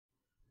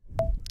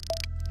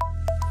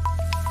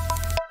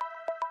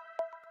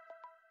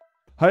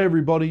Hey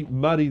everybody,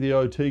 Marty the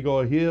OT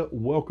guy here.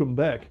 Welcome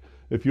back.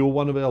 If you're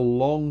one of our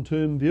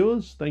long-term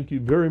viewers, thank you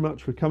very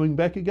much for coming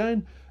back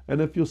again. And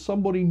if you're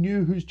somebody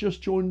new who's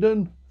just joined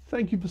in,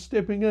 thank you for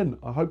stepping in.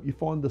 I hope you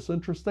find this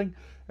interesting,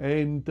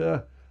 and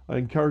I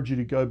encourage you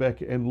to go back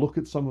and look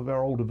at some of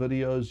our older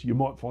videos. You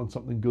might find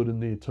something good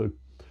in there too.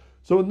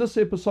 So in this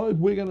episode,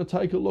 we're going to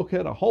take a look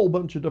at a whole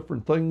bunch of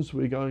different things.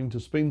 We're going to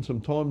spend some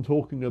time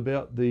talking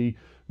about the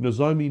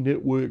Nozomi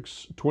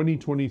Networks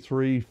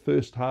 2023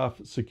 first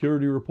half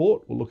security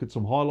report. We'll look at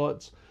some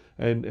highlights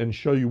and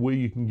show you where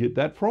you can get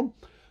that from.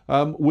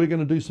 We're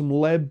going to do some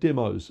lab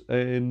demos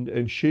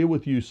and share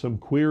with you some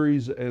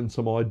queries and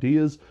some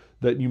ideas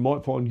that you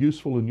might find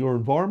useful in your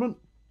environment.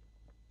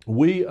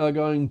 We're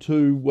going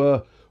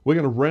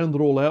to round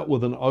it all out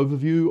with an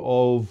overview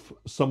of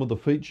some of the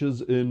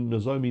features in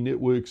Nozomi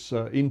Networks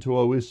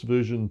Into-OS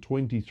version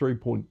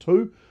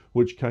 23.2,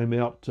 which came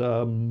out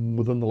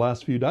within the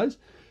last few days.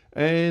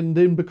 And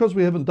then, because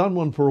we haven't done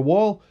one for a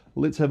while,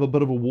 let's have a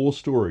bit of a war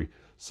story.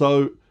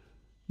 So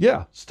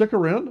yeah, stick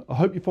around. I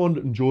hope you find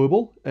it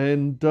enjoyable,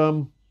 and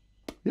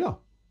yeah,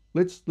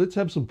 let's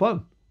have some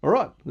fun. All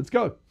right, let's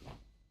go.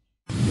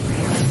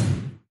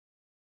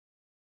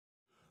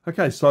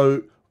 Okay,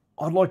 so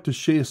I'd like to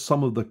share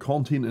some of the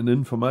content and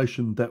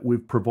information that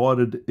we've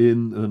provided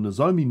in the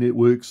Nozomi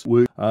Networks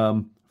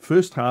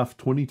first half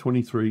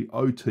 2023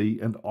 OT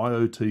and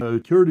IoT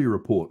security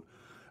report.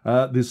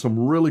 There's some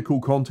really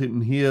cool content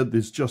in here.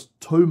 There's just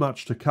too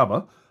much to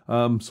cover.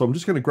 So I'm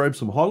just going to grab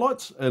some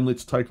highlights and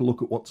let's take a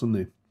look at what's in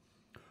there.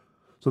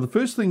 So the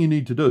first thing you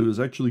need to do is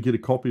actually get a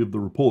copy of the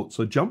report.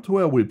 So jump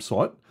to our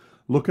website,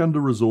 look under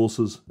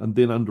resources and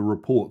then under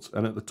reports.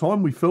 And at the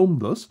time we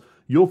filmed this,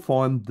 you'll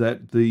find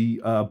that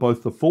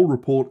both the full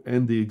report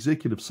and the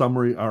executive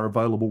summary are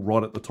available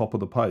right at the top of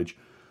the page.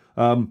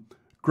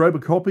 Grab a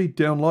copy,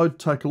 download,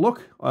 take a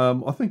look.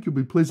 I think you'll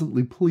be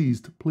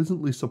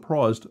pleasantly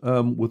surprised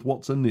with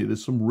what's in there.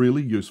 There's some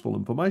really useful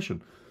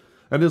information.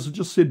 And as I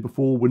just said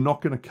before, we're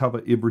not going to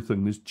cover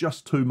everything. There's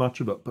just too much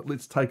of it. But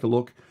let's take a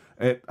look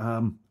at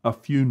a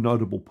few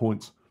notable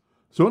points.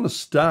 So I'm going to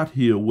start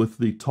here with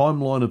the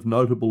timeline of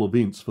notable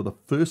events for the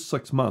first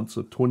 6 months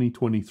of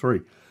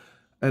 2023.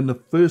 And the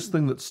first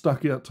thing that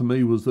stuck out to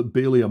me was that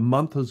barely a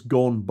month has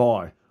gone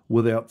by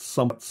without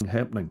something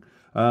happening.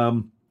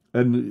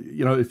 And,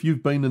 you know, if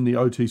you've been in the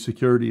OT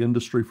security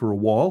industry for a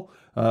while,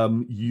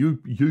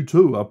 you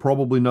too are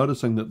probably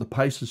noticing that the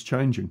pace is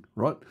changing,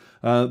 right?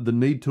 The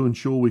need to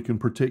ensure we can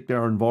protect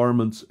our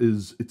environments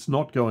it's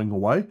not going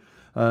away.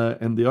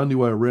 And the only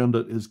way around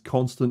it is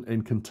constant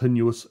and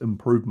continuous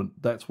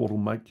improvement. That's what'll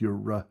make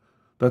your,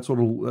 that's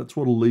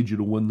what'll lead you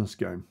to win this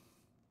game.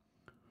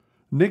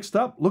 Next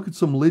up, look at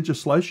some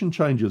legislation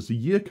changes. The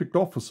year kicked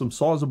off with some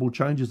sizable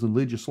changes in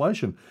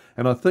legislation.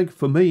 And I think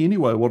for me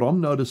anyway, what I'm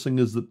noticing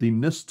is that the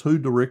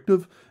NIS2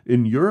 directive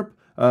in Europe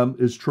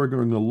is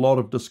triggering a lot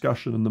of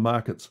discussion in the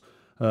markets.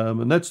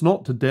 And that's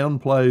not to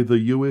downplay the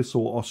US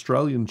or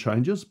Australian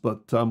changes,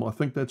 but I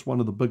think that's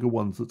one of the bigger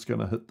ones that's going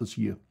to hit this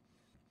year.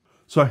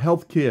 So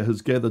healthcare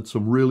has gathered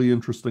some really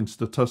interesting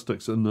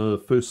statistics in the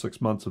first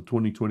 6 months of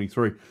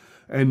 2023.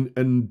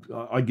 And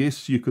I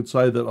guess you could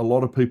say that a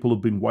lot of people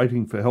have been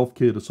waiting for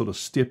healthcare to sort of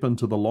step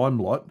into the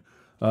limelight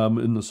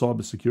in the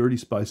cybersecurity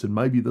space, and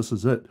maybe this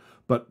is it.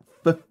 But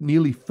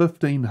nearly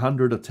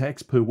 1,500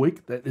 attacks per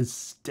week, that is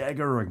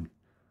staggering.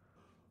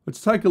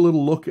 Let's take a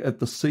little look at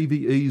the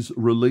CVEs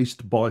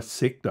released by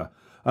sector.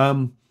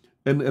 And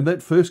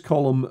that first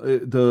column,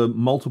 the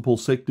multiple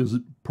sectors,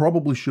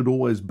 probably should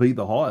always be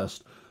the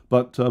highest.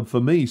 But for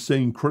me,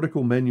 seeing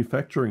critical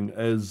manufacturing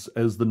as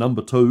the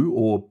number 2,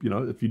 or, you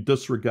know, if you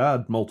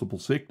disregard multiple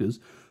sectors,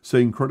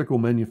 seeing critical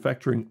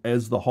manufacturing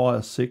as the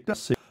highest sector,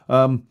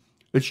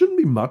 it shouldn't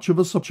be much of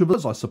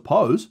a I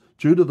suppose,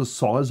 due to the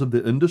size of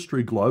the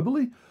industry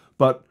globally.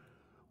 But,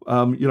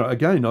 you know,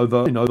 again,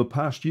 over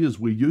past years,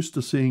 we're used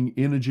to seeing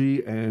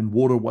energy and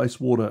water,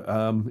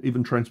 wastewater,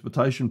 even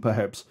transportation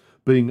perhaps,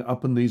 being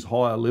up in these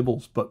higher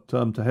levels. But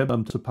to have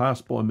them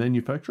surpassed by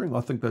manufacturing,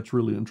 I think that's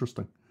really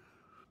interesting.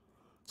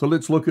 So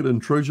let's look at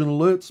intrusion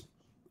alerts,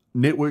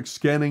 network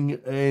scanning,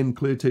 and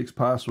clear text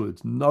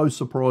passwords. No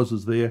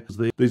surprises there.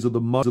 These are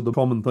the most of the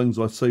common things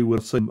I see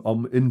when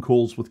I'm in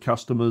calls with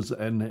customers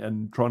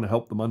and trying to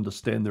help them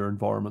understand their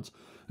environments.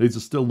 These are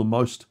still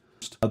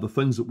the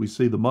things that we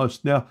see the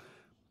most. Now,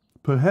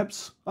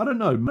 perhaps, I don't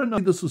know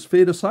if this is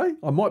fair to say,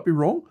 I might be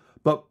wrong,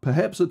 but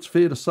perhaps it's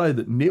fair to say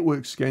that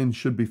network scans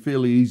should be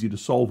fairly easy to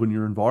solve in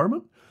your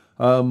environment.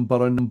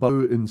 But I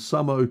know in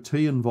some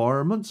OT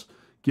environments,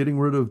 getting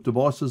rid of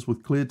devices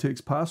with clear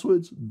text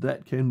passwords,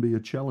 that can be a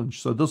challenge.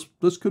 So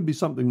this could be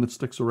something that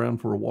sticks around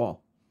for a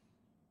while.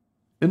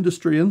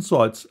 Industry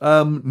insights,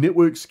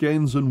 network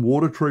scans and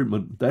water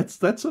treatment.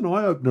 That's an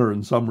eye-opener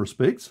in some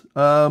respects.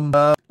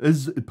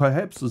 Is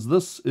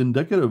this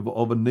indicative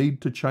of a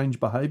need to change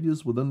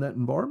behaviors within that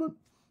environment?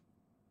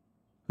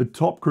 The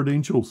top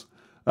credentials.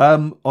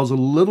 I was a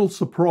little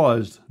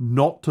surprised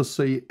not to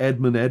see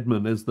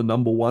admin as the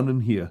number 1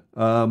 in here.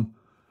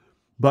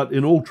 But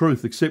in all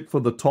truth, except for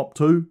the top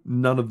two,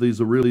 none of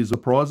these are really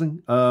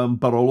surprising.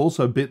 But I'll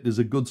also bet there's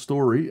a good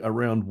story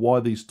around why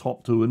these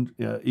top two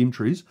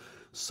entries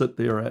sit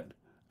there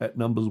at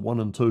numbers 1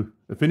 and 2.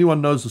 If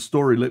anyone knows the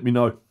story, let me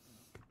know.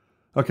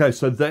 Okay,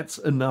 so that's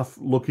enough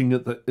looking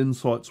at the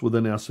insights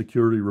within our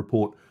security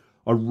report.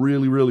 I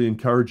really, really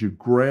encourage you,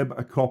 grab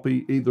a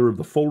copy either of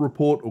the full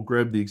report or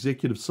grab the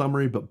executive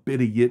summary, but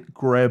better yet,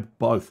 grab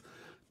both.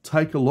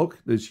 Take a look.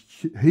 There's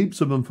heaps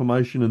of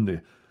information in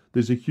there.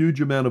 There's a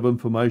huge amount of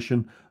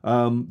information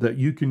that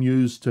you can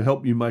use to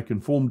help you make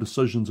informed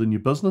decisions in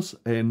your business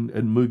and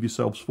move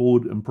yourselves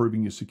forward,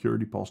 improving your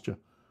security posture.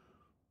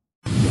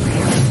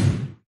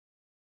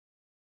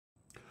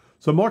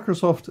 So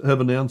Microsoft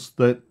have announced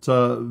that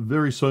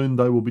very soon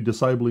they will be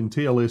disabling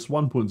TLS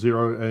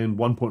 1.0 and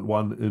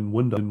 1.1 in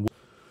Windows.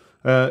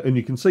 And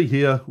you can see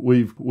here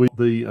we've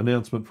the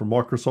announcement from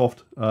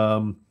Microsoft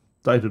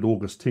dated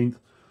August 10th.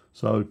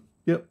 So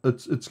yep,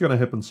 it's going to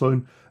happen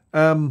soon.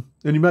 And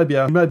you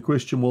may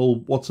question, well,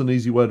 what's an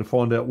easy way to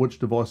find out which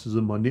devices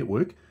in my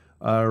network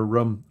are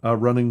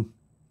running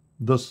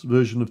this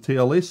version of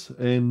TLS,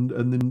 and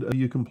then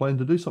you can plan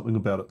to do something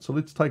about it. So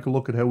let's take a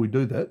look at how we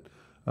do that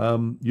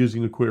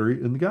using a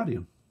query in the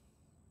Guardian.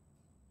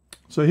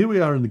 So here we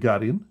are in the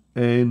Guardian,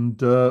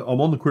 and I'm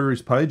on the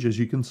queries page, as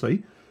you can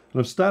see, and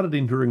I've started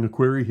entering a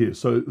query here.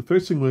 So the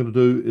first thing we're going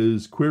to do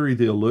is query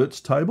the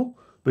alerts table,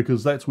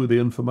 because that's where the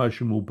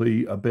information will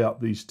be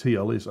about these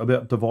TLS,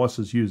 about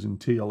devices using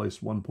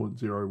TLS 1.0,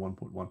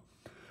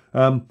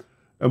 1.1.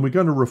 And we're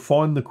going to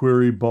refine the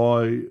query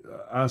by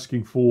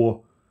asking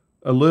for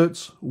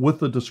alerts with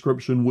the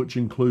description which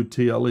include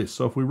TLS.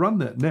 So if we run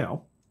that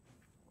now,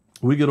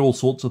 we get all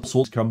sorts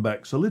come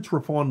back. So let's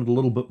refine it a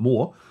little bit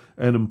more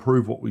and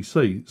improve what we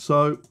see.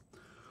 So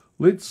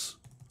let's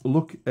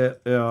look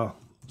at our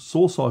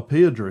source IP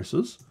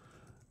addresses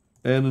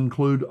and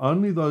include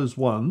only those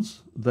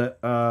ones that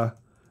are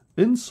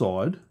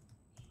inside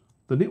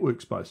the network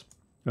space,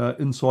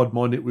 inside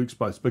my network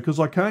space, because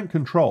I can't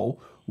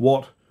control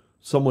what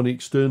someone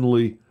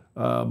externally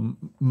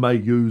may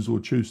use or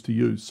choose to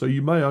use. So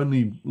you may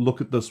only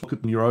look at this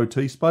in your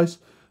OT space.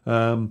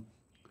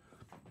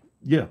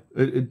 Yeah,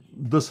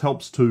 this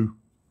helps to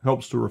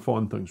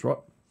refine things, right?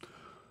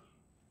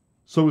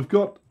 So we've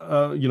got,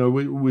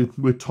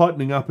 we're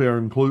tightening up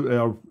our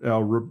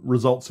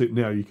result set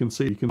now. You can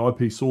see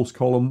IP source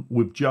column.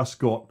 We've just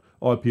got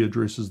IP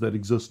addresses that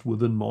exist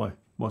within my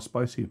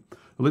space here.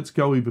 Let's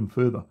go even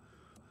further.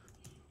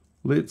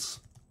 Let's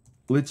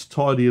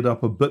tidy it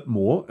up a bit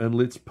more, and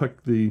let's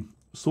pick the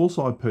source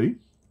IP.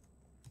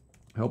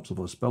 Helps if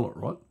I spell it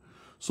right.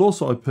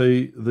 Source IP,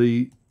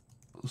 the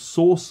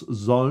source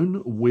zone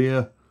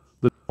where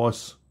the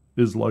device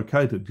is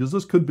located, because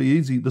this could be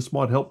easy. This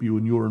might help you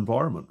in your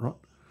environment, right?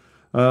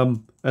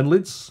 And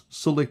let's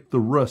select the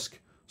risk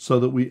so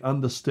that we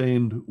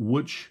understand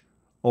which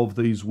of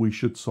these we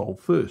should solve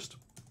first.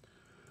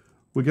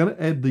 We're going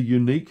to add the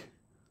unique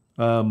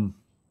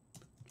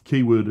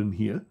keyword in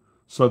here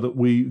so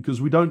that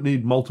because we don't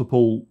need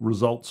multiple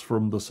results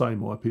from the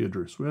same IP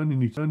address. We only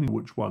need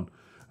which one.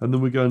 And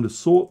then we're going to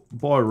sort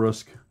by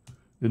risk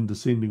in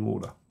descending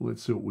order.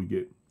 Let's see what we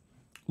get.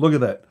 Look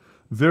at that.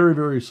 Very,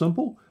 very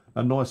simple.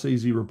 A nice,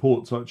 easy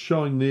report. So it's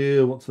showing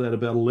there, what's that,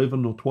 about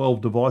 11 or 12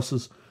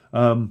 devices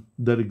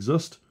that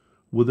exist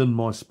within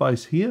my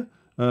space here.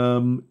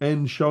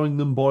 And showing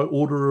them by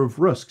order of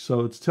risk.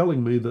 So it's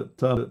telling me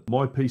that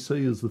my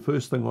PC is the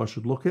first thing I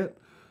should look at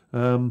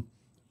and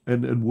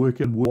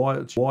work out why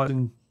it's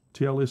using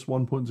TLS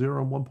 1.0 and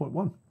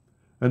 1.1.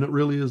 And it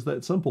really is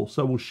that simple.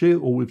 So we've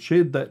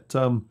shared that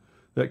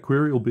that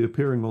query will be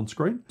appearing on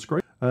screen.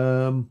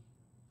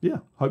 Yeah,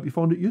 hope you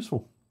find it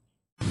useful.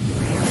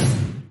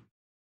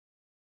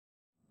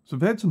 So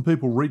I've had some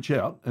people reach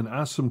out and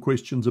ask some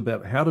questions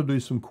about how to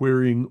do some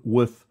querying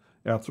with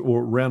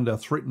around our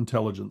threat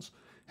intelligence.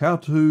 How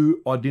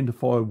to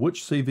identify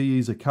which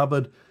CVEs are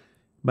covered,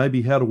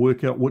 maybe how to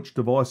work out which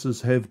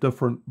devices have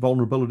different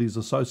vulnerabilities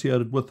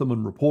associated with them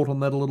and report on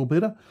that a little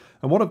better.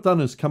 And what I've done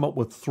is come up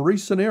with 3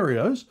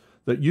 scenarios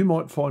that you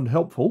might find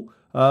helpful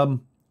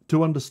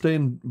to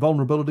understand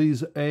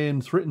vulnerabilities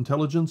and threat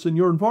intelligence in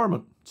your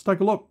environment. Let's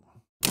take a look.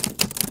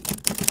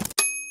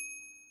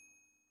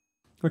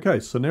 Okay,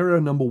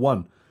 scenario number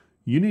 1.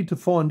 You need to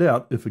find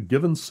out if a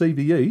given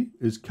CVE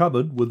is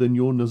covered within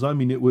your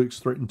Nozomi Networks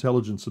Threat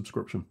Intelligence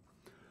subscription.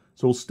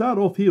 So we'll start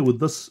off here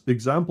with this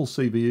example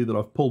CVE that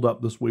I've pulled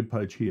up this web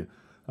page here.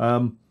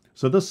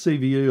 So this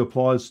CVE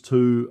applies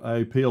to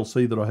a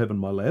PLC that I have in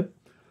my lab.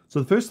 So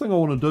the first thing I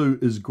want to do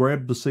is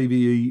grab the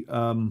CVE,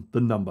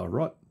 the number,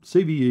 right?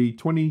 CVE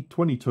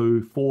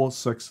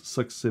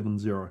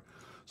 2022-46670.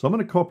 So I'm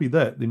going to copy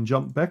that, then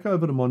jump back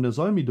over to my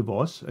Nozomi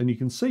device, and you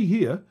can see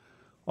here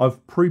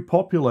I've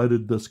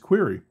pre-populated this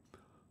query.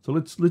 So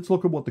let's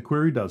look at what the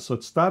query does. So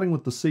it's starting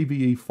with the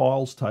CVE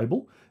files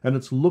table, and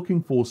it's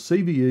looking for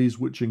CVEs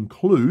which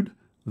include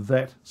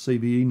that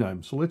CVE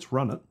name. So let's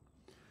run it.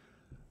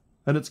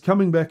 And it's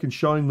coming back and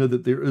showing me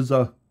that there is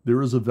a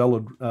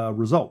valid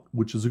result,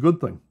 which is a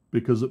good thing,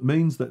 because it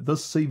means that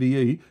this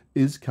CVE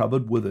is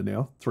covered within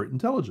our threat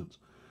intelligence.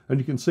 And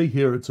you can see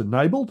here it's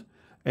enabled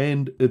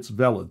and it's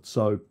valid,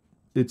 so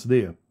it's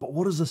there. But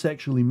what does this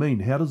actually mean?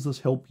 How does this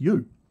help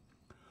you?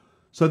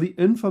 So the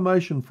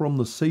information from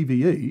the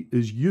CVE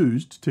is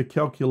used to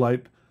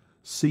calculate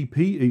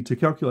CPE, to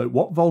calculate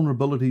what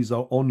vulnerabilities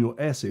are on your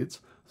assets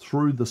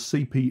through the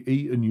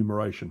CPE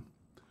enumeration.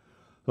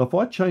 So if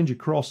I change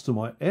across to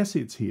my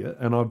assets here,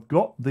 and I've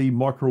got the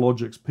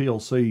Micrologics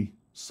PLC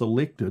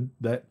selected,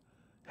 that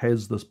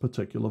has this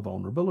particular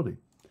vulnerability.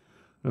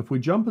 Now, if we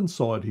jump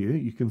inside here,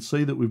 you can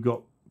see that we've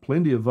got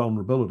plenty of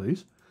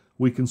vulnerabilities.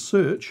 We can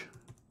search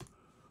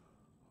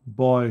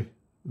by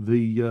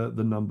the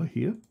number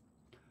here.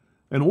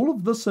 And all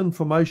of this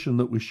information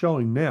that we're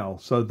showing now,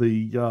 so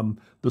the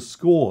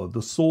score,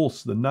 the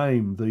source, the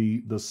name,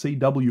 the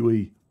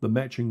CWE, the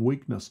matching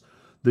weakness,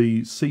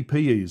 the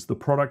CPEs, the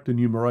product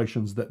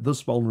enumerations that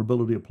this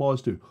vulnerability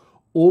applies to,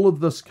 all of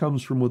this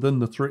comes from within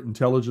the threat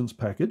intelligence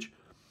package.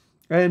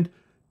 And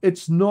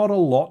it's not a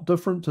lot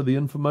different to the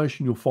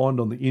information you'll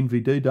find on the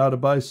NVD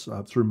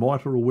database through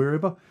MITRE or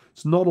wherever.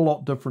 It's not a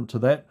lot different to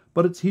that,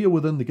 but it's here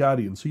within the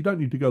Guardian, so you don't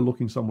need to go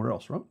looking somewhere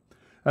else, right?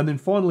 And then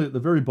finally at the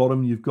very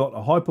bottom, you've got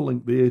a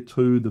hyperlink there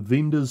to the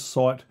vendor's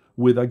site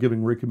where they're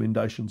giving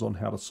recommendations on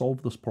how to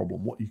solve this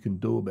problem, what you can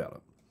do about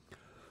it.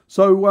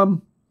 So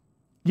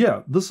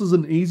yeah, this is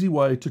an easy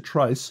way to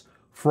trace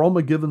from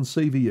a given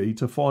CVE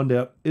to find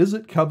out, is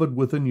it covered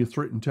within your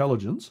threat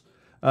intelligence?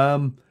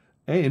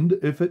 And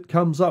if it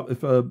comes up,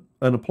 if an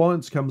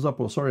appliance comes up,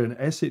 or sorry, an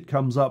asset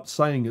comes up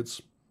saying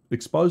it's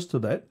exposed to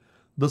that,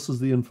 this is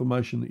the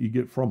information that you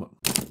get from it.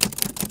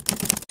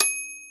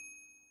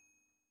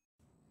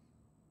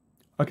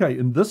 Okay,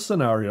 in this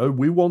scenario,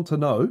 we want to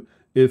know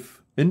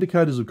if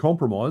indicators of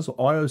compromise, or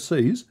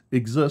IOCs,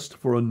 exist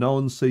for a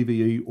known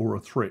CVE or a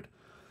threat.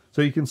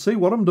 So you can see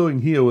what I'm doing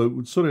here.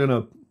 We're sort of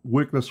going to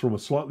work this from a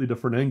slightly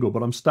different angle,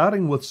 but I'm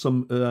starting with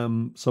some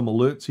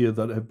alerts here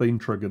that have been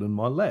triggered in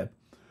my lab.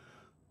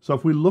 So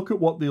if we look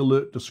at what the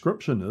alert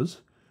description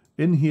is,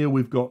 in here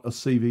we've got a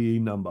CVE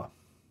number.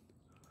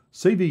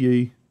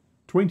 CVE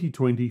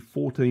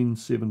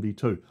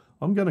 2020-1472.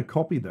 I'm going to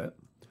copy that.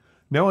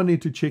 Now I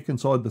need to check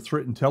inside the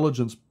threat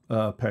intelligence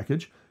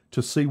package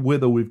to see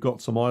whether we've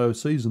got some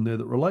IOCs in there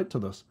that relate to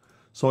this.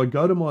 So I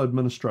go to my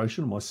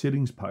administration, my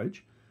settings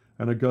page,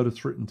 and I go to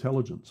threat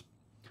intelligence.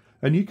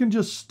 And you can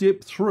just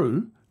step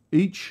through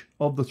each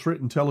of the threat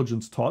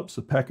intelligence types,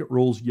 the packet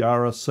rules,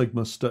 Yara,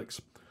 Sigma, Styx.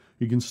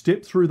 You can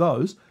step through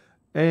those,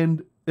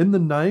 and in the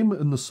name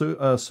in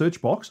the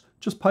search box,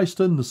 just paste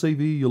in the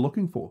CVE you're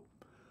looking for.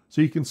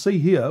 So you can see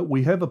here,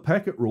 we have a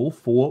packet rule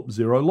for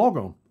zero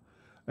logon.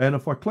 And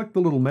if I click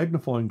the little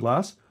magnifying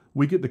glass,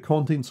 we get the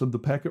contents of the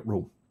packet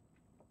rule.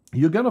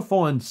 You're going to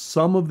find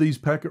some of these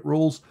packet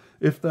rules,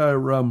 if they're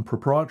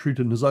proprietary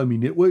to Nozomi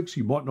Networks,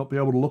 you might not be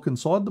able to look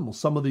inside them, or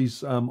some of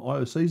these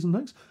IOCs and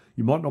things,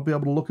 you might not be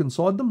able to look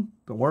inside them.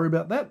 Don't worry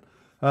about that.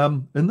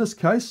 In this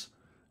case,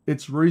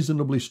 it's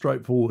reasonably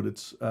straightforward.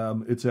 It's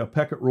our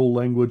packet rule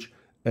language,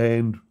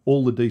 and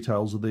all the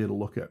details are there to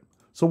look at.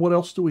 So what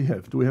else do we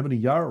have? Do we have any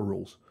Yara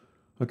rules?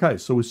 Okay,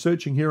 so we're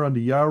searching here under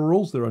Yara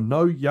rules. There are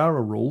no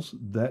Yara rules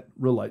that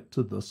relate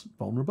to this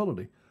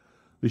vulnerability.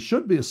 There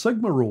should be a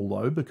Sigma rule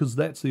though, because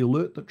that's the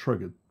alert that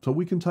triggered. So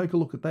we can take a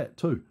look at that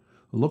too.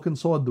 Look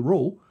inside the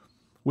rule.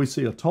 We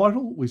see a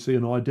title, we see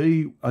an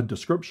ID, a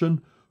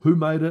description, who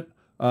made it,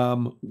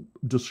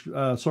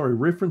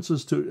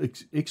 references to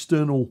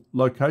external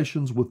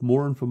locations with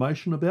more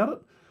information about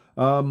it.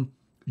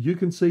 You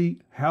can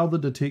see how the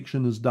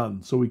detection is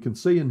done. So we can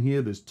see in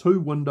here there's 2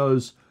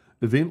 Windows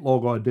event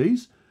log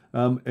IDs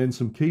and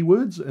some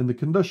keywords, and the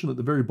condition at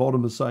the very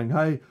bottom is saying,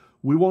 hey,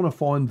 we want to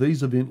find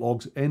these event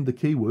logs and the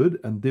keyword,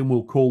 and then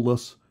we'll call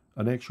this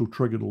an actual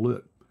triggered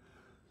alert.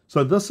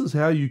 So this is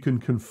how you can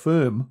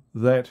confirm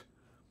that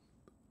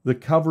the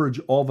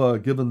coverage of a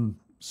given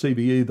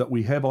CVE, that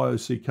we have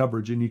IOC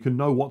coverage, and you can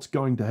know what's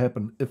going to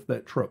happen if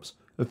that trips,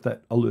 if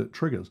that alert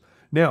triggers.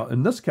 Now,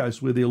 in this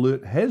case where the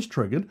alert has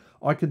triggered,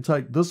 I can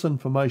take this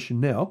information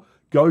now,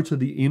 go to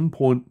the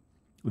endpoint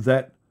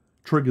that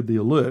triggered the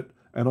alert,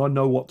 and I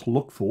know what to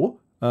look for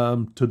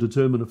to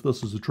determine if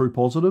this is a true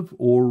positive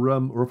or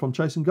if I'm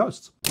chasing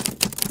ghosts.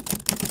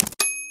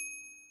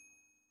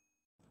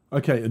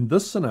 Okay, in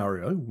this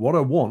scenario, what I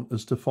want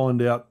is to find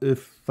out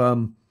if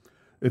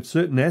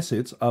certain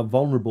assets are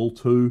vulnerable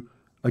to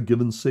a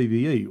given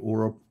CVE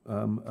or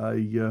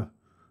a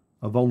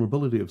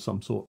vulnerability of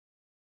some sort.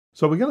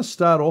 So we're going to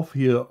start off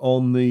here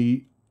on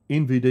the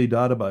NVD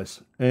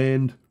database,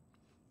 and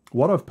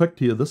what I've picked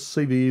here, this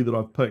CVE that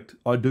I've picked,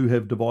 I do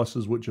have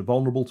devices which are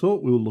vulnerable to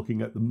it. We were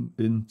looking at them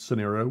in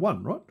scenario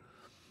 1, right?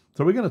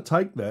 So we're going to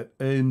take that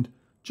and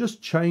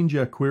just change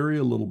our query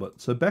a little bit.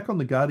 So back on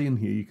the Guardian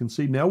here, you can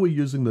see now we're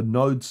using the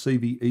node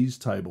CVEs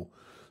table.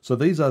 So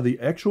these are the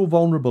actual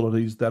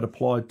vulnerabilities that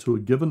apply to a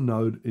given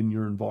node in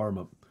your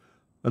environment.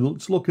 And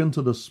let's look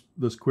into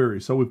this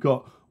query. So we've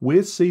got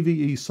where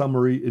CVE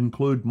summary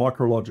include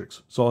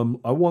Micrologics.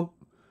 So I want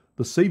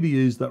the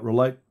CVEs that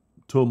relate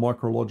to a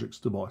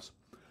Micrologics device.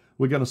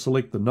 We're going to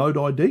select the node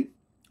ID.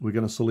 We're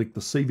going to select the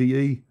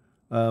CVE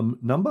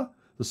number,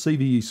 the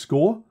CVE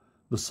score,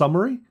 the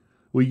summary,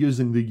 we're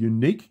using the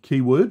unique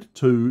keyword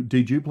to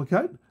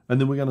deduplicate, and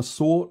then we're going to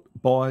sort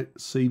by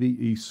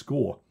CVE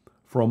score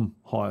from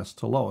highest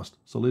to lowest.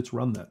 So let's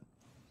run that.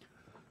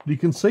 You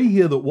can see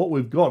here that what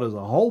we've got is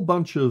a whole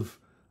bunch of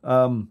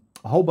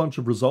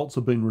results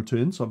have been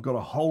returned. So I've got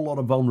a whole lot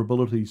of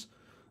vulnerabilities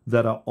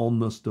that are on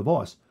this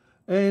device,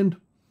 and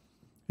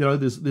you know,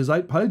 there's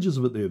 8 pages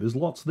of it there. There's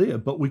lots there,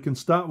 but we can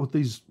start with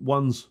these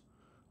ones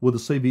with a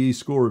CVE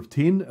score of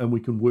 10, and we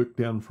can work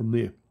down from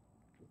there.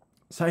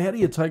 So how do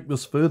you take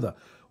this further?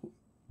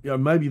 You know,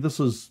 maybe this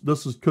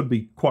could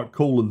be quite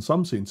cool in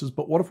some senses,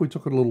 but what if we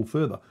took it a little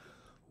further?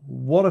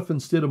 What if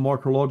instead of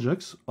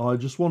micrologics, I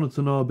just wanted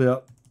to know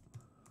about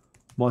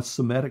my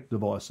somatic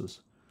devices?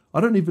 I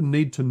don't even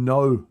need to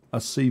know a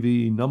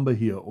CVE number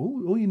here.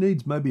 All you need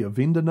is maybe a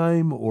vendor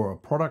name or a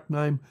product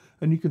name,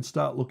 and you can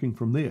start looking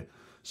from there.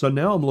 So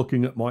now I'm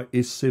looking at my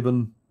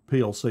S7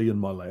 PLC in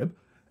my lab,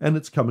 and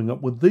it's coming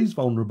up with these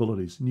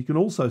vulnerabilities. And you can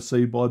also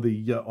see by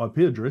the IP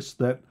address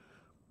that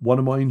one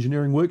of my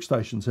engineering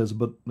workstations has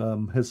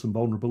some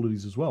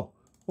vulnerabilities as well.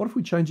 What if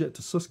we change that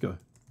to Cisco?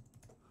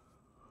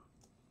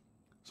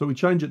 So we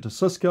change it to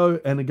Cisco,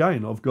 and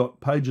again, I've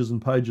got pages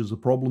and pages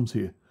of problems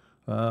here,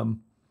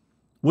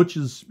 which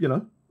is, you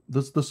know,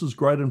 this is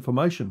great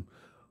information.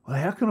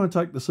 Well, how can I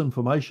take this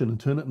information and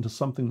turn it into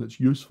something that's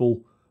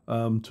useful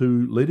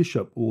to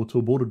leadership or to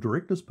a board of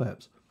directors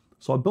perhaps?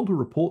 So I built a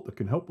report that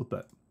can help with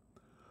that.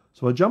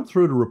 So I jump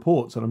through to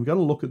reports, and I'm going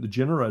to look at the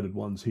generated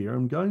ones here.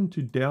 I'm going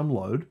to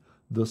download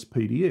this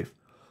PDF.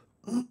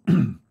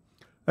 And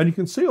you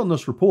can see on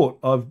this report,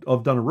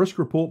 I've done a risk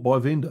report by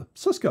vendor,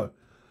 Cisco.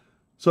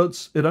 So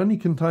it only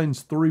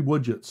contains 3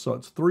 widgets. So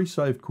it's 3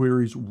 saved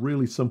queries,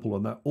 really simple,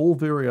 and they're all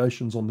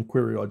variations on the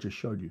query I just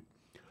showed you.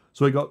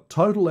 So we got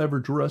total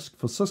average risk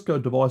for Cisco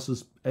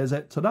devices as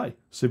at today,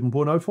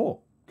 7.04.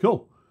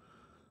 Cool.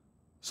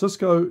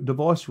 Cisco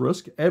device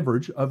risk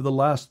average over the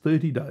last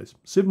 30 days,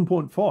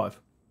 7.5.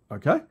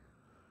 Okay.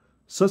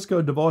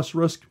 Cisco device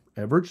risk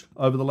average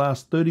over the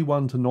last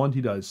 31 to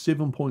 90 days,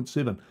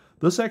 7.7.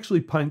 This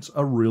actually paints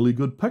a really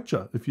good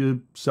picture if you're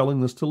selling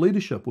this to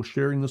leadership or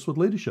sharing this with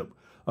leadership.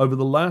 Over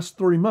the last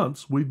 3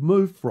 months, we've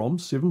moved from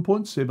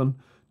 7.7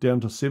 down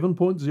to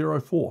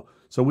 7.04.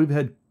 So we've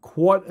had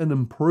quite an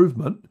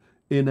improvement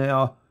in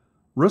our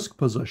risk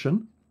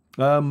position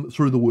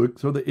through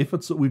the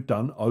efforts that we've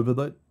done over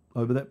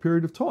that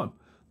period of time.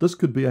 This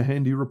could be a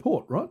handy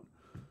report, right?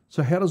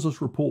 So how does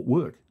this report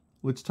work?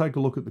 Let's take a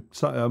look at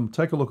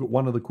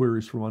one of the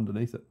queries from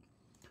underneath it.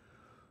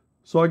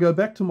 So I go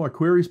back to my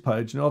queries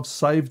page, and I've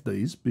saved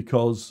these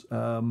because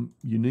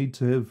you need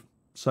to have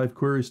saved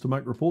queries to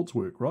make reports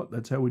work, right?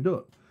 That's how we do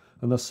it.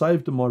 And they're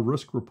saved in my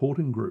risk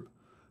reporting group.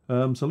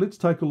 So let's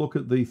take a look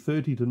at the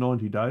 30 to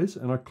 90 days,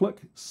 and I click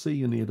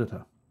C in the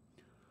editor.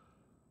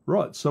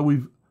 Right, so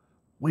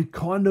we've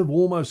kind of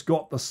almost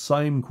got the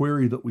same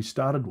query that we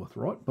started with,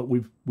 right? But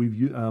we've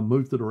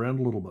moved it around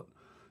a little bit.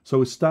 So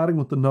we're starting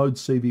with the node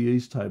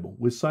CVEs table.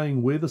 We're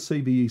saying where the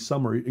CVE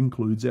summary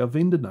includes our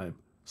vendor name,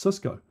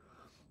 Cisco.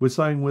 We're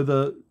saying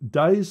whether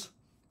days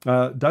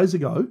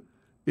ago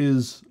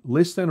is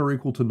less than or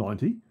equal to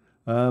 90,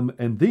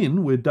 and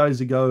then where days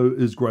ago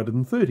is greater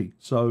than 30.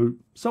 So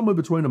somewhere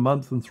between a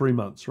month and 3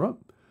 months, right?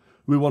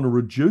 We want to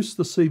reduce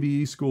the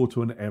CVE score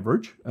to an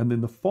average, and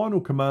then the final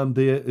command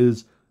there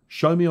is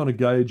show me on a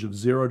gauge of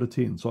 0 to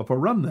 10. So if I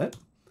run that,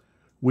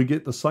 we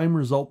get the same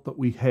result that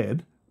we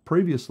had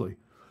previously.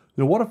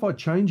 Now, what if I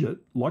change it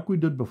like we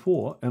did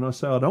before, and I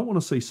say I don't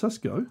want to see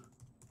Cisco,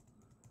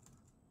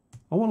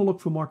 I want to look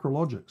for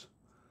micrologics.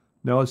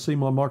 Now I see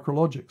my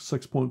micrologics,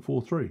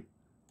 6.43.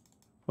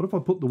 What if I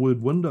put the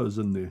word Windows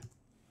in there?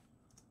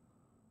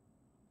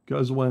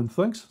 Goes away and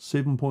thinks,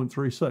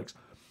 7.36.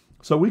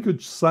 So we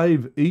could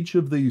save each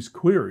of these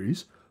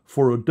queries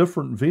for a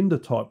different vendor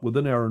type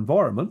within our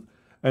environment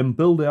and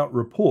build out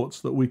reports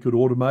that we could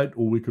automate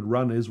or we could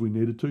run as we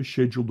needed to,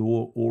 scheduled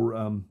or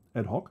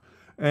ad hoc,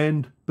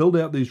 and build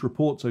out these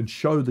reports and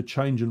show the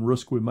change in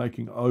risk we're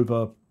making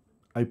over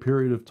a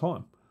period of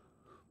time.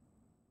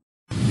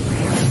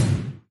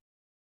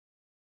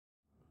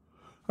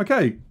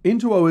 Okay,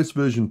 CentOS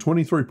version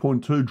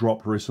 23.2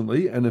 dropped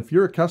recently, and if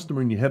you're a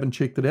customer and you haven't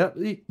checked it out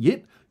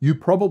yet, you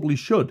probably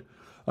should.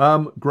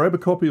 Grab a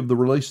copy of the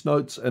release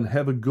notes and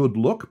have a good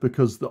look,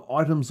 because the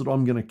items that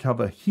I'm going to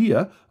cover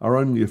here are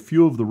only a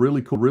few of the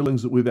really cool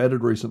things that we've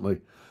added recently.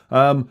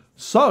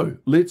 So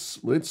let's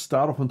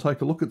start off and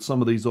take a look at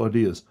some of these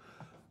ideas.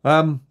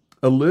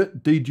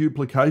 Alert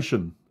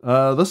deduplication.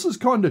 This is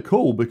kind of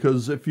cool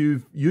because if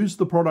you've used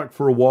the product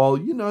for a while,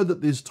 you know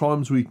that there's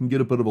times where you can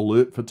get a bit of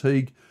alert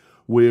fatigue,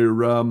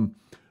 where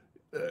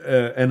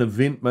an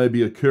event may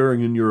be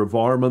occurring in your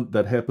environment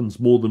that happens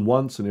more than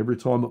once, and every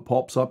time it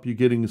pops up, you're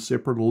getting a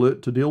separate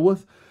alert to deal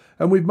with.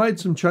 And we've made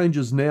some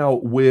changes now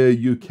where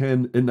you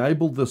can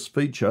enable this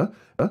feature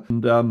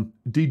and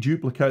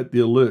deduplicate the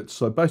alerts.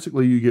 So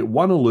basically you get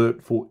one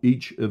alert for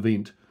each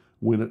event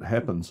when it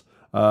happens,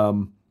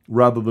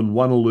 rather than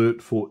one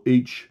alert for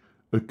each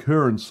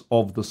occurrence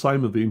of the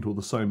same event or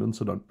the same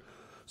incident.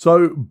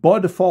 So by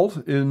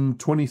default in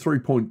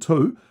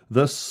 23.2,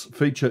 this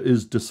feature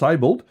is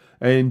disabled,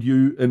 and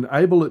you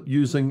enable it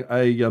using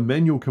a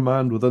manual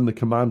command within the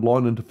command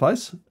line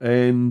interface,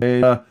 and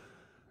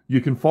you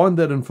can find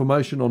that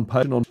information on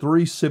page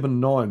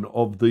 379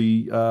 of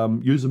the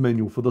user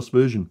manual for this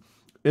version.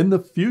 In the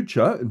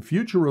future, in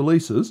future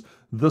releases,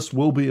 this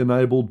will be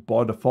enabled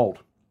by default.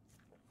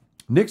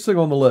 Next thing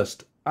on the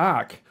list,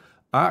 Arc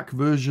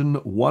version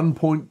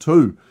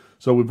 1.2.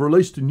 So we've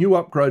released a new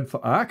upgrade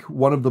for Arc.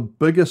 One of the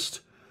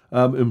biggest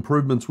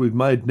improvements we've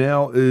made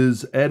now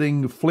is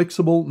adding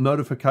flexible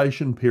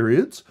notification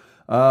periods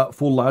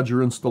for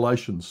larger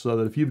installations. So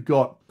that if you've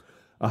got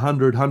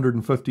 100,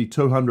 150,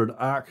 200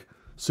 Arc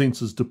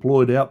sensors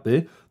deployed out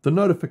there, the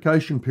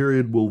notification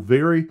period will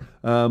vary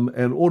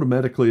and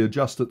automatically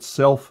adjust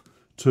itself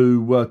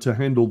to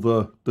handle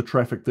the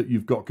traffic that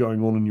you've got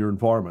going on in your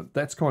environment.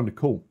 That's kind of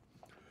cool.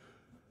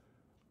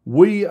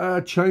 We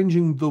are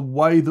changing the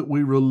way that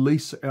we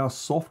release our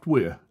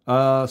software.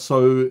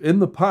 So in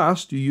the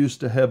past, you used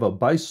to have a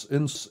base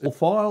install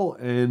file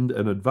and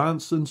an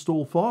advanced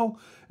install file,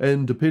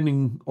 and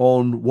depending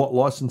on what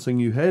licensing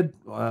you had,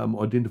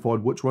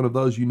 identified which one of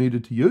those you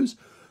needed to use.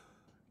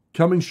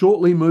 Coming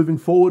shortly, moving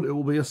forward, it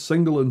will be a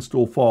single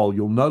install file.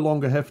 You'll no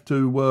longer have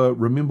to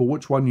remember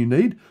which one you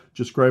need.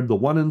 Just grab the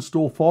one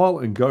install file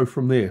and go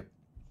from there.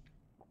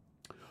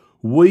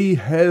 We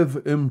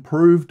have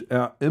improved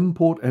our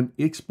import and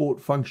export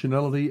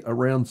functionality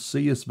around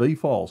CSV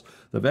files.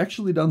 They've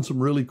actually done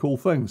some really cool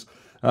things.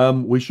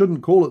 We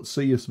shouldn't call it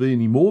CSV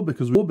anymore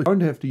because we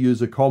don't have to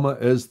use a comma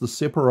as the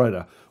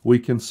separator. We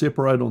can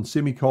separate on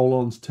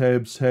semicolons,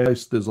 tabs,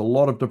 hash. There's a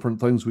lot of different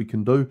things we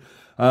can do,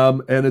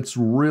 and it's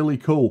really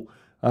cool.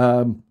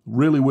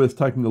 Really worth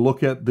taking a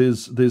look at.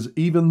 There's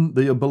even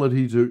the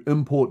ability to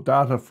import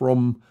data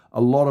from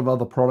a lot of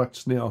other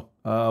products now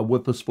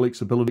with this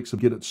flexibility to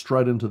get it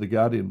straight into the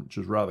Guardian, which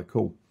is rather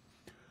cool.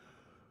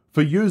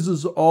 For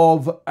users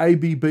of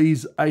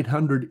ABB's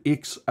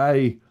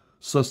 800XA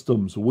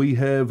systems, we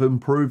have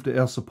improved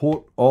our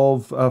support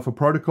for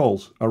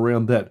protocols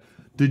around that.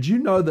 Did you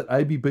know that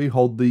ABB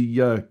hold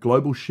the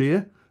global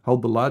share,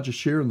 hold the largest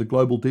share in the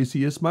global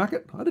DCS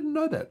market? I didn't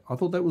know that. I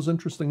thought that was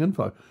interesting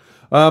info.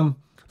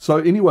 So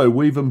anyway,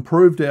 we've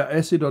improved our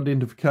asset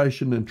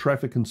identification and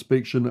traffic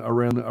inspection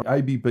around our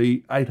ABB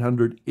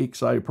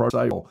 800XA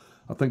protocol.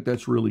 I think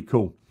that's really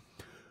cool.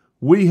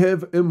 We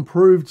have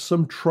improved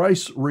some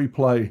trace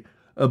replay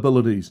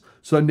abilities.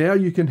 So now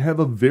you can have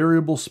a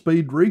variable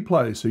speed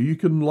replay. So you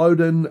can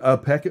load in a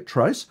packet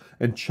trace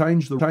and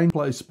change the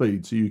replay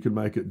speed. So you can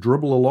make it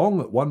dribble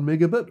along at 1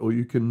 megabit, or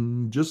you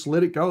can just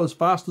let it go as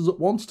fast as it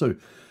wants to.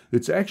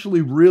 It's actually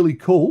really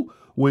cool.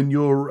 When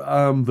you're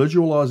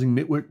visualizing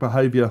network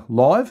behavior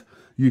live,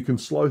 you can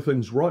slow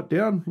things right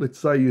down. Let's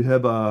say you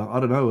have a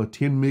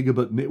 10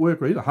 megabit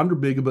network or a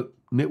 100 megabit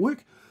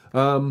network,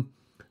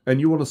 and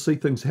you want to see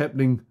things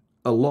happening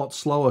a lot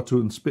slower to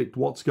inspect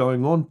what's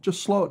going on.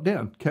 Just slow it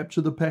down.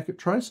 Capture the packet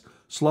trace,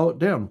 slow it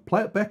down.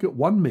 Play it back at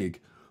 1 meg.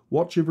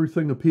 Watch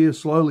everything appear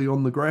slowly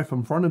on the graph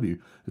in front of you.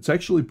 It's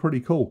actually pretty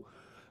cool.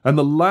 And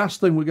the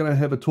last thing we're going to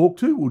have a talk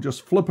to, we'll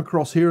just flip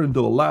across here and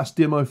do a last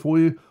demo for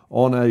you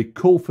on a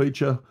cool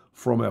feature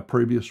from our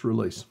previous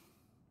release.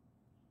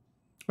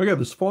 Okay,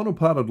 this final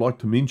part I'd like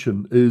to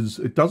mention is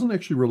it doesn't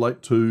actually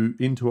relate to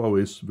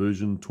N2OS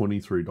version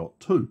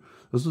 23.2.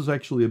 This is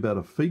actually about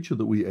a feature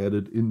that we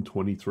added in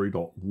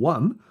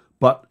 23.1,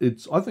 but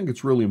I think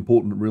it's really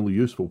important and really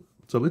useful.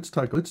 So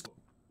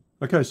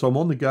okay, so I'm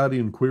on the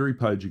Guardian query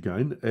page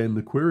again, and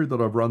the query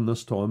that I've run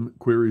this time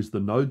queries the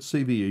node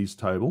CVEs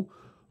table,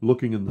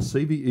 looking in the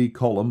CVE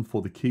column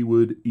for the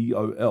keyword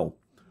EOL.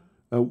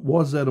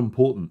 Why is that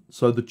important?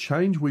 So the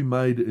change we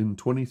made in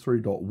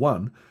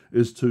 23.1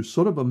 is to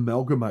sort of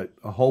amalgamate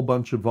a whole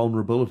bunch of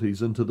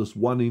vulnerabilities into this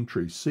one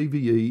entry,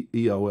 CVE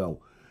EOL.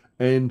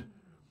 And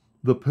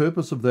the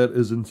purpose of that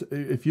is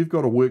if you've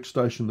got a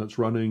workstation that's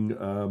running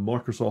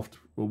Microsoft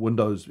or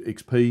Windows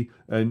XP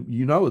and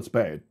you know it's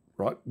bad,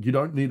 right? You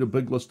don't need a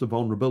big list of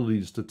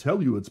vulnerabilities to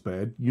tell you it's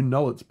bad. You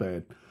know it's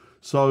bad.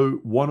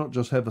 So why not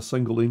just have a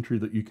single entry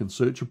that you can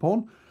search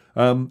upon?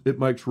 It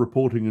makes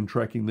reporting and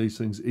tracking these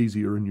things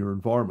easier in your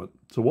environment.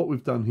 So what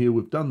we've done here,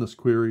 we've done this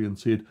query and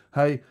said,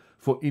 hey,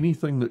 for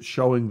anything that's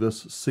showing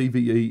this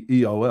CVE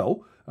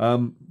EOL,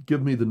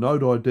 give me the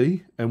node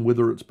ID and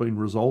whether it's been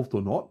resolved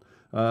or not.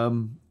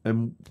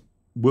 And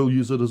we'll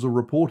use it as a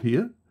report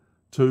here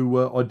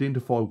to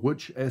identify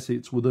which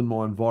assets within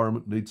my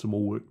environment need some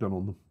more work done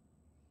on them.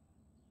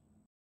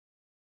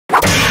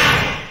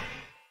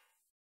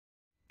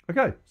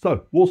 Okay,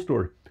 so war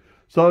story.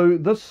 So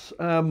this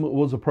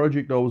was a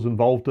project I was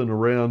involved in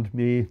around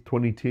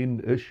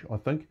 2010-ish, I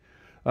think.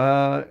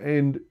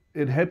 And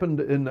it happened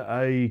in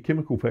a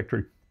chemical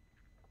factory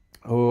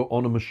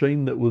on a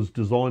machine that was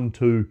designed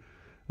to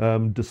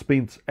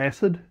dispense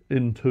acid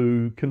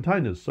into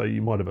containers. So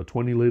you might have a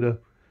 20-litre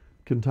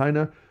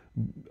container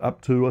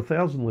up to a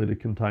 1,000-litre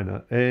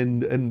container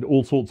and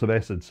all sorts of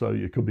acids. So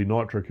it could be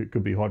nitric, it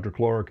could be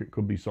hydrochloric, it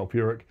could be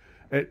sulfuric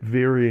at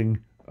varying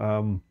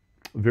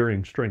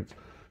strengths.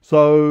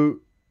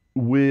 So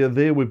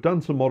we've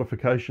done some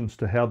modifications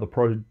to how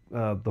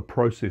the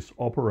process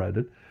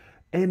operated,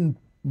 and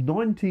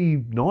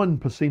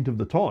 99% of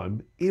the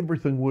time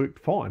everything worked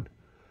fine.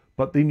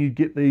 But then you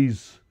get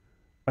these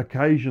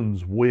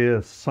occasions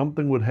where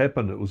something would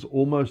happen. It was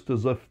almost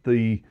as if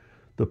the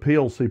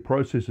PLC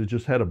processor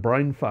just had a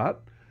brain fart,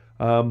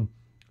 and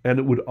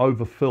it would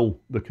overfill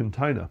the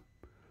container.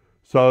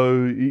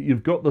 So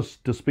you've got this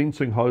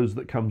dispensing hose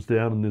that comes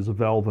down, and there's a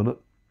valve in it,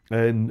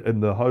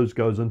 and the hose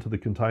goes into the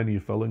container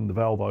you're filling, the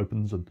valve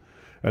opens, and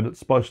it's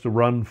supposed to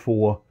run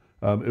for,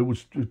 it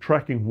was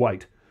tracking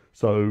weight.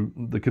 So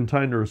the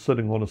container is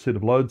sitting on a set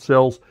of load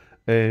cells,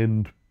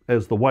 and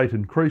as the weight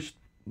increased,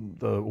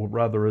 or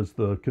rather as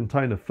the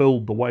container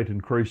filled, the weight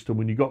increased, and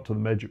when you got to the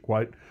magic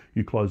weight,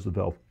 you close the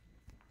valve.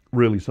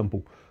 Really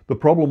simple. The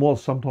problem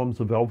was sometimes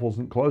the valve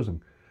wasn't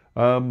closing.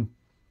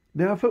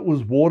 Now, if it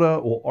was water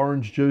or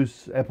orange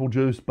juice, apple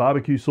juice,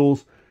 barbecue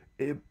sauce,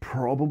 it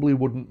probably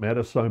wouldn't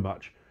matter so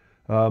much.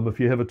 If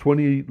you have a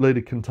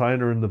 20-litre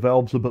container and the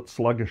valve's a bit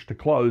sluggish to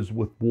close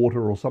with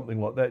water or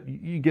something like that,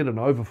 you get an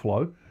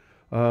overflow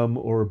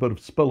or a bit of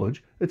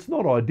spillage. It's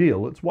not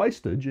ideal, it's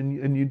wastage,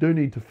 and you do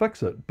need to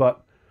fix it.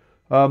 But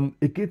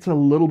it gets a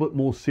little bit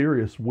more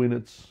serious when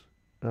it's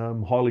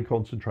highly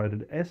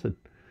concentrated acid.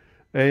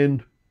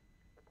 And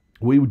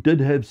we did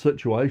have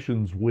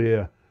situations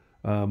where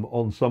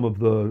on some of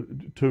the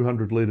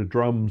 200-litre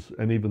drums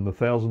and even the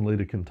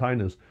 1,000-litre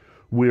containers,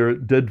 where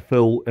it did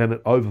fill and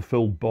it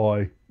overfilled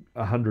by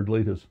 100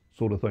 litres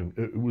sort of thing.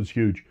 It was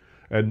huge,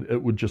 and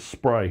it would just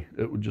spray.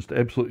 It would just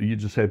absolutely, you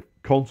just have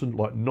constant,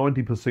 like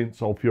 90%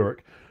 sulfuric,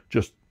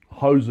 just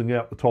hosing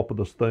out the top of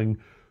this thing,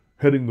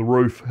 hitting the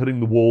roof, hitting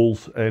the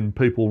walls, and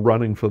people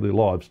running for their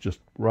lives, just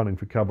running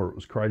for cover. It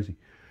was crazy.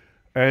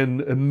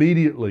 And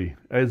immediately,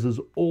 as is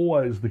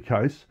always the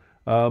case,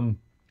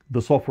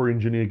 the software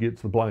engineer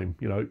gets the blame.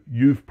 You know,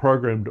 you've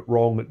programmed it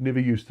wrong. It never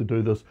used to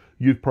do this.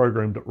 You've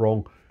programmed it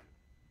wrong.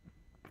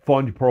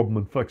 Find your problem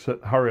and fix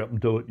it. Hurry up and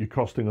do it. You're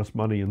costing us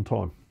money and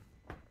time.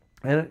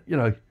 And, you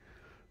know,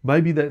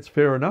 maybe that's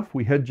fair enough.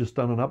 We had just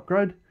done an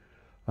upgrade.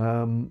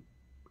 And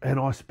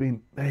I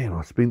spent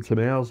some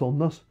hours on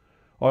this.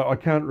 I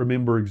can't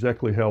remember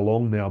exactly how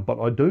long now,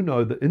 but I do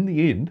know that in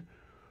the end,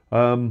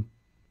 I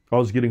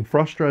was getting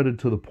frustrated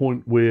to the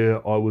point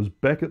where I was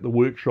back at the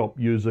workshop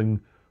using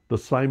the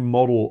same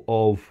model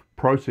of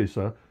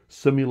processor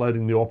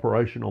simulating the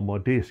operation on my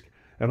desk,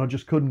 and I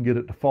just couldn't get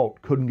it to fault.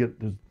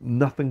 There's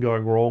nothing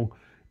going wrong.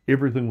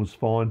 Everything was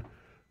fine.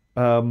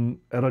 And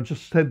I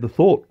just had the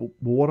thought, well,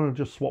 why don't I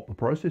just swap the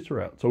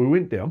processor out? So we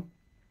went down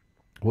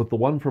with the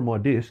one from my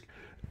desk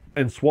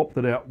and swapped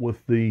it out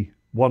with the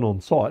one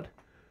on site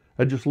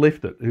and just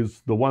left it.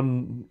 Because the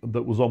one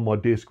that was on my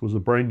desk was a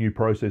brand new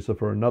processor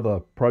for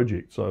another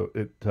project. So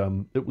it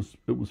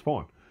was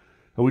fine.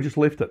 And we just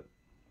left it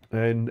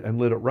and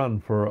let it run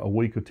for a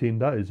week or 10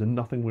 days, and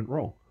nothing went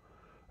wrong.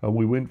 And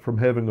we went from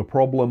having a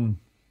problem,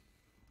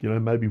 you know,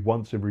 maybe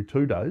once every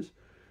 2 days,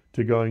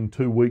 to going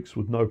 2 weeks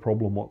with no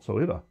problem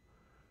whatsoever.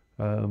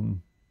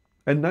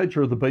 And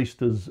nature of the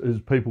beast is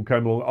people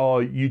came along, oh,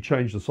 you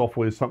changed the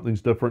software,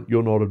 something's different,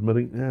 you're not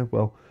admitting. Yeah,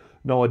 well,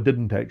 no, I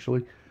didn't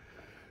actually.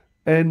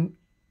 And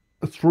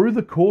through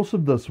the course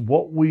of this,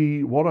 what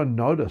I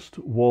noticed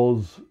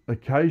was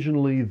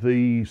occasionally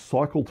the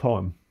cycle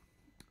time.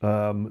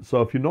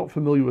 So if you're not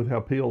familiar with how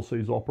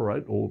PLCs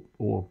operate,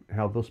 or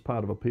how this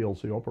part of a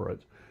PLC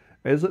operates,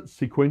 as it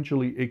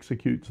sequentially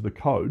executes the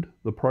code,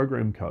 the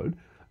program code,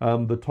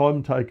 the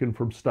time taken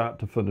from start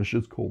to finish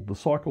is called the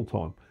cycle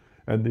time.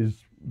 And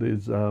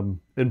there's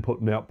input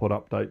and output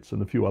updates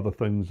and a few other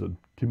things, and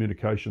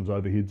communications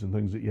overheads and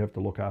things that you have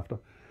to look after.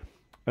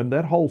 And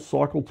that whole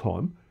cycle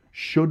time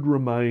should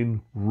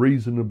remain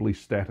reasonably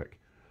static.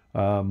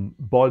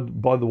 By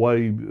the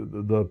way,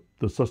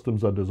 the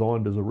systems are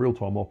designed as a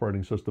real-time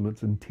operating system.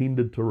 It's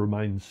intended to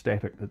remain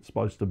static. It's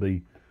supposed to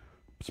be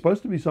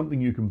something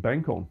you can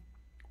bank on.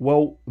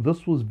 Well,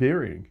 this was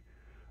varying,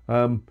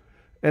 and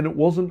it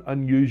wasn't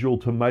unusual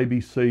to maybe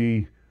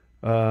see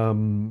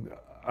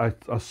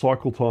a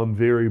cycle time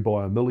vary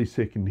by a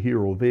millisecond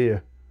here or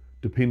there,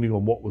 depending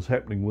on what was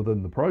happening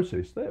within the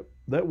process.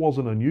 That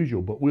wasn't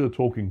unusual, but we were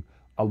talking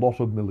a lot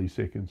of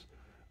milliseconds.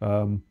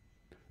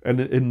 And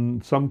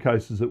in some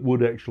cases, it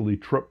would actually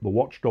trip the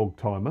watchdog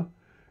timer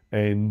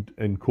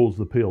and cause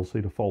the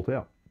PLC to fault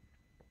out.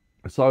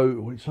 So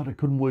we sort of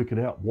couldn't work it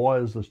out. Why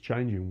is this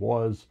changing?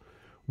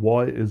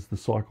 Why is the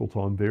cycle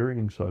time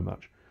varying so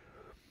much?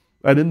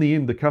 And in the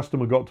end, the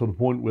customer got to the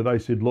point where they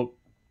said, look,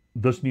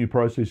 this new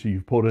processor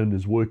you've put in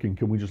is working.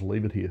 Can we just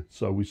leave it here?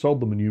 So we sold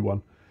them a new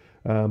one.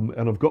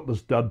 And I've got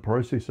this dud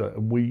processor,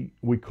 and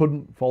we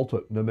couldn't fault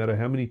it. No matter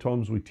how many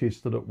times we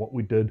tested it, what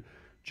we did,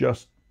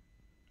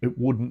 it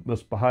wouldn't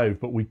misbehave.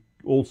 But we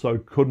also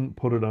couldn't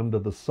put it under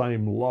the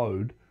same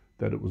load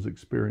that it was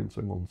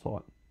experiencing on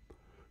site.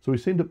 So we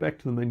sent it back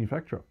to the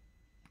manufacturer,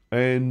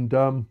 and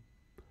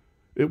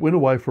it went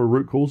away for a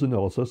root cause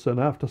analysis. And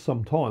after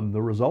some time,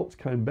 the results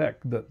came back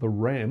that the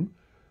RAM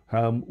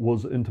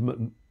was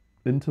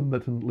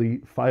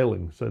intermittently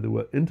failing. So there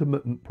were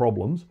intermittent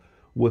problems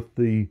with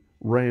the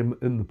RAM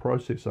in the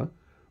processor,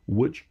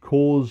 which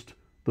caused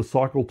the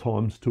cycle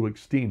times to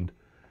extend.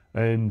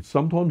 And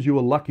sometimes you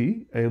were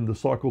lucky and the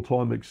cycle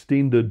time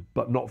extended,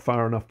 but not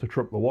far enough to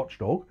trip the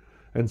watchdog.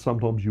 And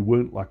sometimes you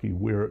weren't lucky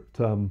where it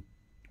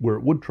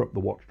would trip the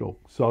watchdog.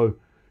 So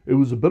it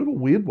was a bit of a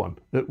weird one.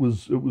 It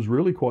was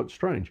really quite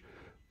strange,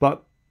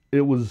 but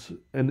it was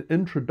an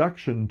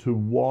introduction to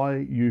why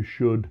you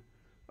should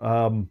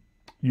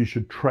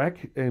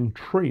track and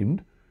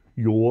trend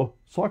your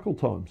cycle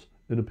times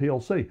in a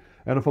PLC.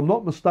 And if I'm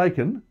not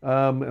mistaken,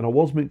 and I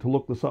was meant to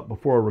look this up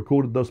before I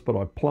recorded this, but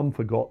I plumb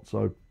forgot,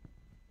 so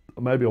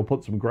maybe I'll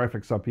put some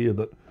graphics up here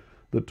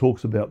that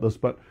talks about this.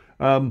 But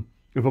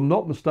if I'm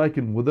not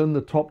mistaken, within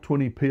the top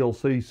 20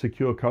 PLC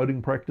secure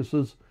coding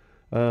practices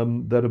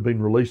that have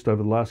been released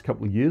over the last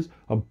couple of years,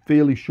 I'm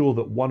fairly sure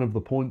that one of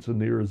the points in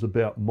there is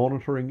about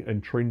monitoring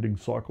and trending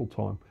cycle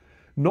time.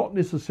 Not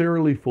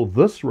necessarily for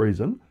this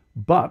reason,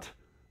 but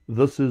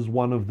this is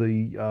one of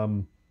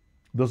the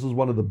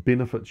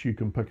benefits you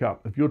can pick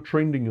up. If you're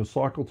trending your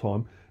cycle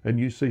time and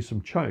you see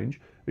some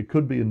change, it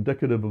could be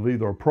indicative of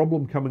either a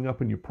problem coming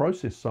up in your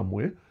process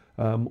somewhere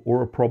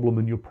or a problem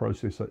in your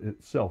processor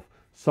itself.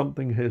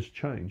 Something has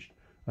changed.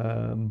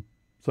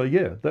 So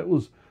yeah, that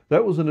was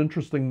an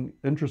interesting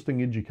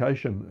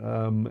education.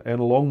 And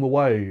along the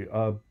way,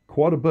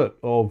 quite a bit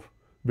of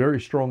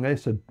very strong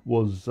acid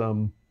was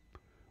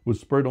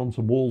spread on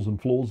some walls and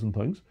floors and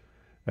things,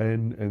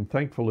 and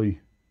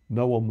thankfully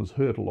no one was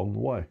hurt along the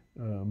way.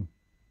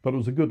 But it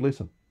was a good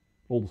lesson,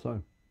 all the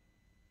same.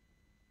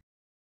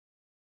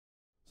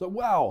 So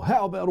wow,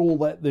 how about all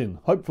that then?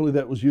 Hopefully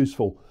that was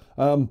useful.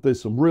 There's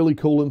some really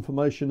cool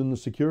information in the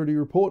security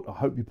report. I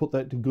hope you put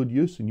that to good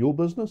use in your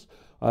business.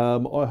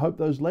 I hope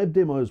those lab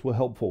demos were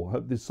helpful. I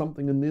hope there's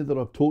something in there that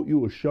I've taught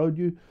you or showed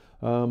you.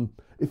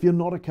 If you're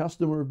not a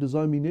customer of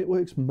Nozomi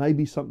Networks,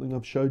 maybe something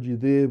I've showed you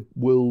there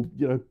will,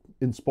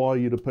 inspire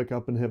you to pick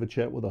up and have a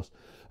chat with us.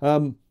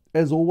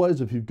 As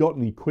always, if you've got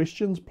any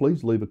questions,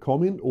 please leave a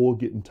comment or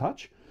get in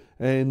touch.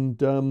 And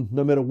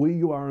no matter where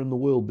you are in the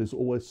world, there's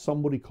always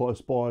somebody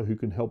close by who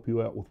can help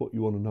you out with what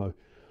you want to know.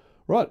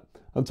 Right,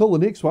 until the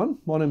next one,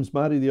 my name's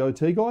Marty, the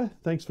OT guy.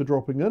 Thanks for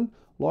dropping in.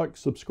 Like,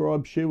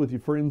 subscribe, share with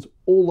your friends,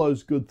 all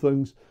those good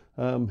things.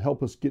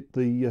 Help us get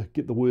the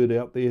word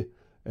out there.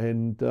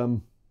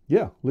 And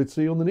yeah, let's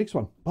see you on the next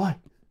one. Bye.